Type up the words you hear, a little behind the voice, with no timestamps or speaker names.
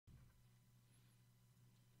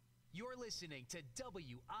You're listening to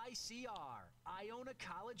WICR, Iona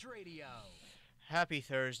College Radio. Happy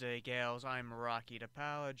Thursday, Gales. I'm Rocky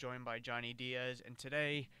DePaula, joined by Johnny Diaz, and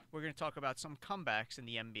today we're going to talk about some comebacks in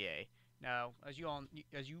the NBA. Now,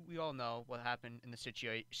 we all know what happened in the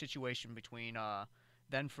situation between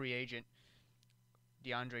then free agent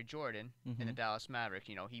DeAndre Jordan and the Dallas Mavericks.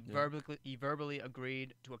 You know, he verbally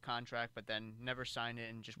agreed to a contract, but then never signed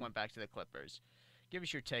it and just went back to the Clippers. Give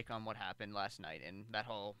us your take on what happened last night and that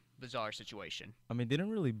whole bizarre situation. I mean, they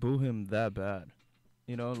didn't really boo him that bad.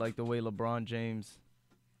 You know, like the way LeBron James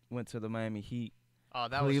went to the Miami Heat. Oh,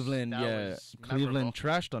 that Cleveland, was Cleveland memorable.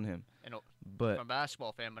 trashed on him. From a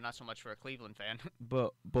basketball fan, but not so much for a Cleveland fan.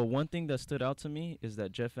 But one thing that stood out to me is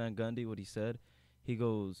that Jeff Van Gundy, what he said, he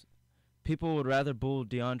goes, people would rather boo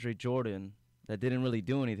DeAndre Jordan that didn't really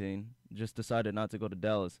do anything, just decided not to go to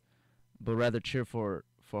Dallas, but rather cheer for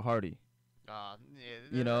Hardy.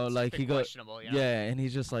 You know, like he goes, yeah, and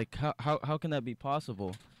he's just like, how can that be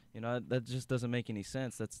possible? You know, that just doesn't make any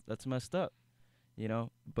sense. That's messed up, you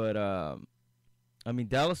know. But I mean,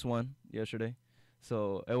 Dallas won yesterday,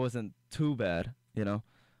 so it wasn't too bad, you know.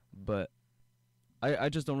 But I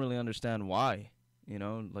just don't really understand why, you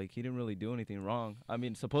know. Like, he didn't really do anything wrong. I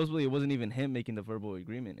mean, supposedly it wasn't even him making the verbal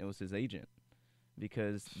agreement; it was his agent,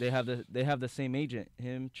 because they have the same agent,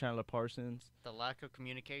 him, Chandler Parsons. The lack of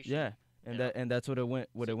communication. Yeah. And that's what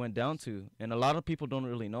it went down to. And a lot of people don't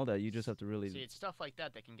really know that. You just have to really see, it's stuff like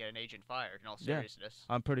that that can get an agent fired, in all seriousness.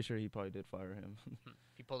 I'm pretty sure he probably did fire him.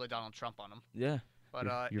 He pulled a Donald Trump on him. Yeah. But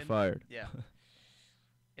you're fired. Yeah.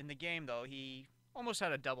 In the game, though, he almost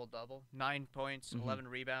had a double-double. 9 points, 11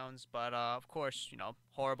 rebounds. But, of course, you know,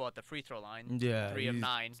 horrible at the free throw line. Yeah. 3 of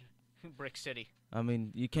 9. Brick City. I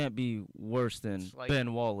mean, you can't be worse than like,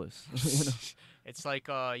 Ben Wallace. You know? It's like,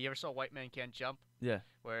 you ever saw White Man Can't Jump? Yeah.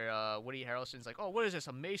 Where Woody Harrelson's like, oh, what is this,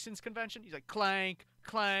 a Masons convention? He's like, clank,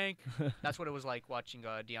 clank. That's what it was like watching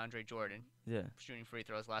DeAndre Jordan shooting free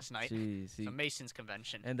throws last night. It's a Masons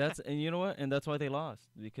convention. And you know what? And that's why they lost.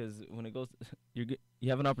 Because when it goes, you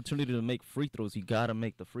have an opportunity to make free throws. You got to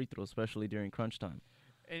make the free throws, especially during crunch time.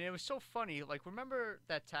 And it was so funny. Like, remember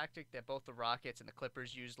that tactic that both the Rockets and the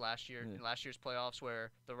Clippers used last year in last year's playoffs,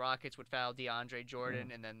 where the Rockets would foul DeAndre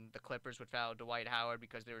Jordan and then the Clippers would foul Dwight Howard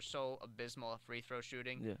because they were so abysmal at free throw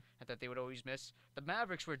shooting and that they would always miss. The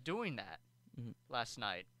Mavericks were doing that last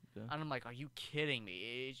night. Yeah. And I'm like, are you kidding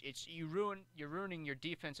me? You're ruining your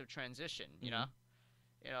defensive transition. You know,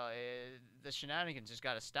 the shenanigans just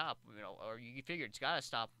got to stop. You know, or you figure it's got to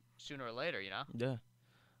stop sooner or later. You know. Yeah.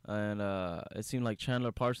 And it seemed like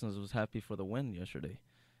Chandler Parsons was happy for the win yesterday,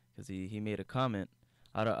 because he made a comment.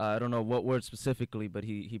 I don't know what word specifically, but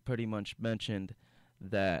he pretty much mentioned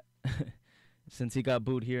that since he got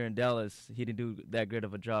booed here in Dallas, he didn't do that great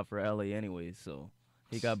of a job for LA anyways, so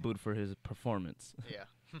he got booed for his performance.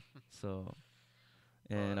 Yeah. So,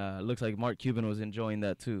 and looks like Mark Cuban was enjoying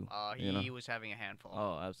that too. He was having a handful.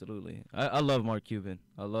 Oh, absolutely. I love Mark Cuban.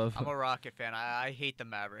 I'm a Rocket fan. I hate the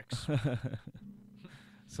Mavericks.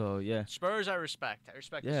 So, yeah. Spurs, I respect. I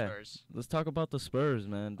respect the Spurs. Let's talk about the Spurs,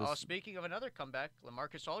 man. Speaking of another comeback,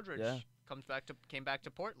 LaMarcus Aldrige came back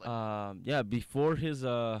to Portland.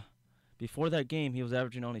 Before that game, he was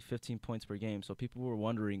averaging only 15 points per game. So people were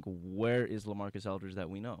wondering, where is LaMarcus Aldrige that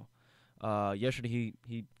we know? Yesterday,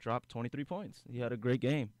 he dropped 23 points. He had a great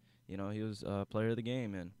game. You know, he was player of the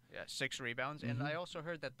game, and 6 rebounds. And I also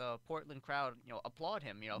heard that the Portland crowd, applaud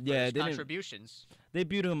him, for his contributions. They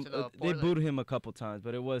booed him. They booed him a couple times,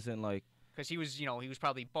 but it wasn't like, because he was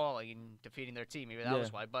probably balling and defeating their team. Maybe that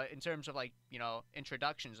was why. But in terms of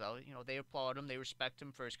introductions, though, they applaud him. They respect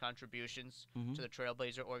him for his contributions to the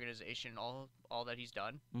Trailblazer organization, all that he's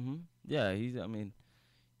done. Yeah,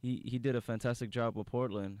 he did a fantastic job with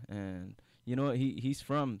Portland, and you know what? He's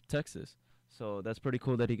from Texas. So that's pretty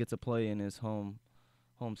cool that he gets to play in his home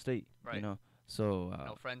state, right? You know, so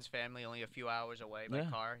friends, family, only a few hours away by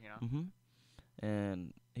car,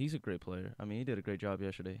 And he's a great player. I mean, he did a great job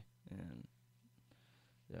yesterday, and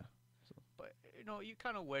So. But you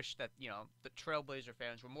kind of wish that the Trailblazer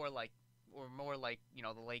fans were more like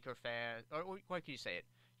the Laker fans, or what can you say it?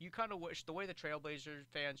 You kind of wish the way the Trailblazer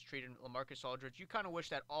fans treated LaMarcus Aldridge. You kind of wish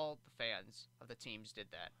that all the fans of the teams did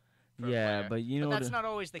that. Yeah, but that's not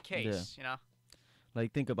always the case,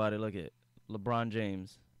 Like, think about it. Look at LeBron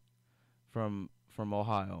James from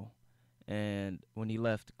Ohio, and when he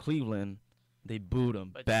left Cleveland, they booed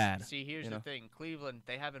him bad. See, here's the thing. Cleveland,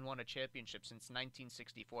 they haven't won a championship since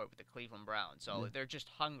 1964 with the Cleveland Browns. So they're just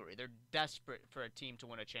hungry. They're desperate for a team to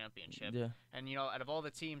win a championship. Yeah. And, out of all the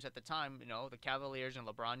teams at the time, the Cavaliers and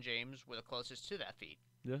LeBron James were the closest to that feat.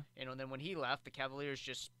 Yeah. And then when he left, the Cavaliers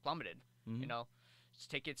just plummeted,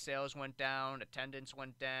 ticket sales went down, attendance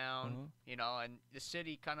went down, Uh-huh. you know, and the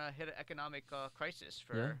city kind of hit an economic crisis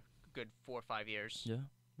for Yeah. a good 4 or 5 years. Yeah,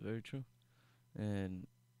 very true. And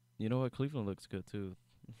you know what? Cleveland looks good too.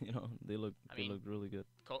 You know, they look really good.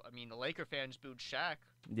 I mean, the Laker fans booed Shaq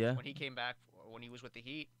Yeah. when he came back, when he was with the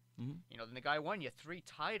Heat. Mhm. You know, then the guy won you 3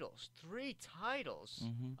 titles. 3 titles.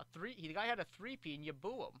 Mhm. The guy had a 3-peat and you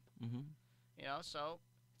boo him. Mhm. You know, so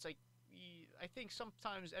it's like I think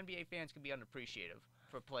sometimes NBA fans can be unappreciative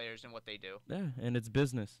for players and what they do. Yeah, and it's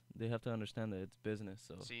business. They have to understand that it's business.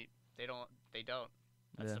 So See, they don't.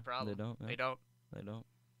 That's yeah, the problem. They don't. Yeah, They don't. They don't.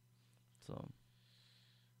 So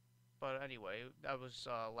But anyway, that was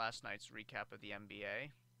last night's recap of the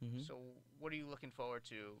NBA. mhm. So what are you looking forward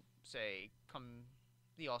to, say, come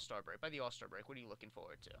the All-Star break? By the All-Star break, what are you looking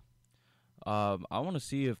forward to? I want to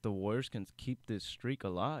see if the Warriors can keep this streak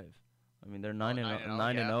alive. I mean, they're 9 9 and and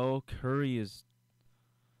 9 0, and yeah. 0. Curry is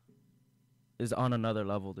on another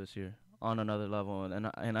level this year. On another level,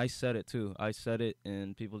 and I said it too. I said it,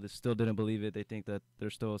 and people just still didn't believe it. They think that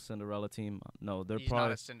they're still a Cinderella team. No, they're He's probably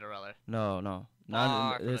not a Cinderella. no.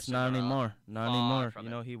 Far from a It's not Cinderella. anymore. Not Far anymore. from You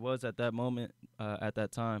it. know, he was at that moment, at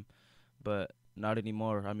that time, but not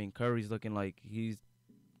anymore. I mean, Curry's looking like he's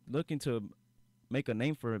looking to make a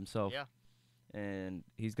name for himself. Yeah. And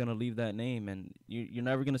he's gonna leave that name, and you're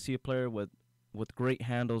never gonna see a player with great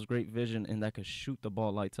handles, great vision, and that could shoot the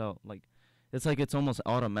ball lights out. Like, it's almost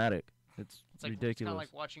automatic. It's It's ridiculous. kind of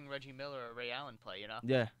like watching Reggie Miller or Ray Allen play, you know?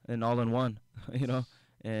 Yeah, and all in one, you know.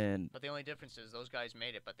 And But the only difference is those guys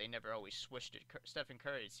made it, but they never always swished it. Stephen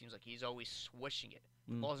Curry, it seems like he's always swishing it.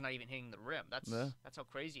 The Mm. ball's not even hitting the rim. That's how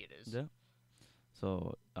crazy it is. Yeah.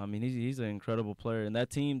 So I mean, he's an incredible player, and that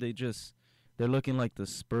team they're looking like the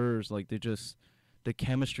Spurs. Like the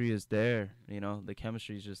chemistry is there. You know, the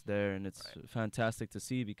chemistry is just there, and it's fantastic to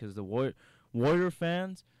see because the Warrior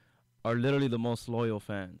fans are literally the most loyal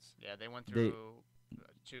fans. Yeah, they went through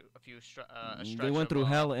a stretch They went through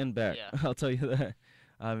hell and back. yeah. I'll tell you that.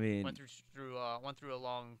 I mean, went through a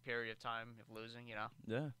long period of time of losing, you know.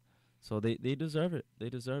 yeah. So they deserve it. They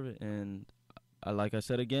deserve it, and like I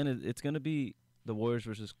said again, it's gonna be the Warriors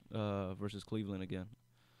versus Cleveland again.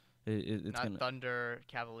 It's Not gonna. Thunder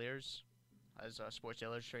Cavaliers, as Sports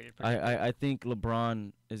Illustrated. I think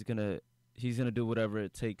LeBron he's gonna do whatever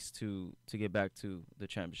it takes to get back to the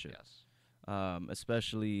championship. Yes.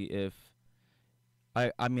 Especially if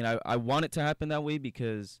I mean I want it to happen that way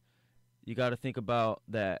because you got to think about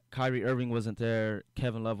that Kyrie Irving wasn't there,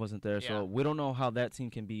 Kevin Love wasn't there, Yeah. so we don't know how that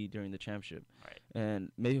team can be during the championship. Right.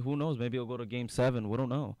 And maybe who knows? Maybe it'll go to Game 7. We don't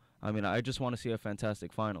know. I mean, I just want to see a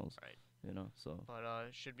fantastic finals. Right. You know, so But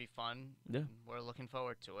it should be fun. Yeah. We're looking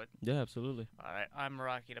forward to it. yeah, absolutely. All right. I'm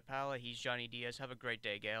Rocky DePaula. He's Johnny Diaz. Have a great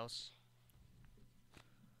day, Gales.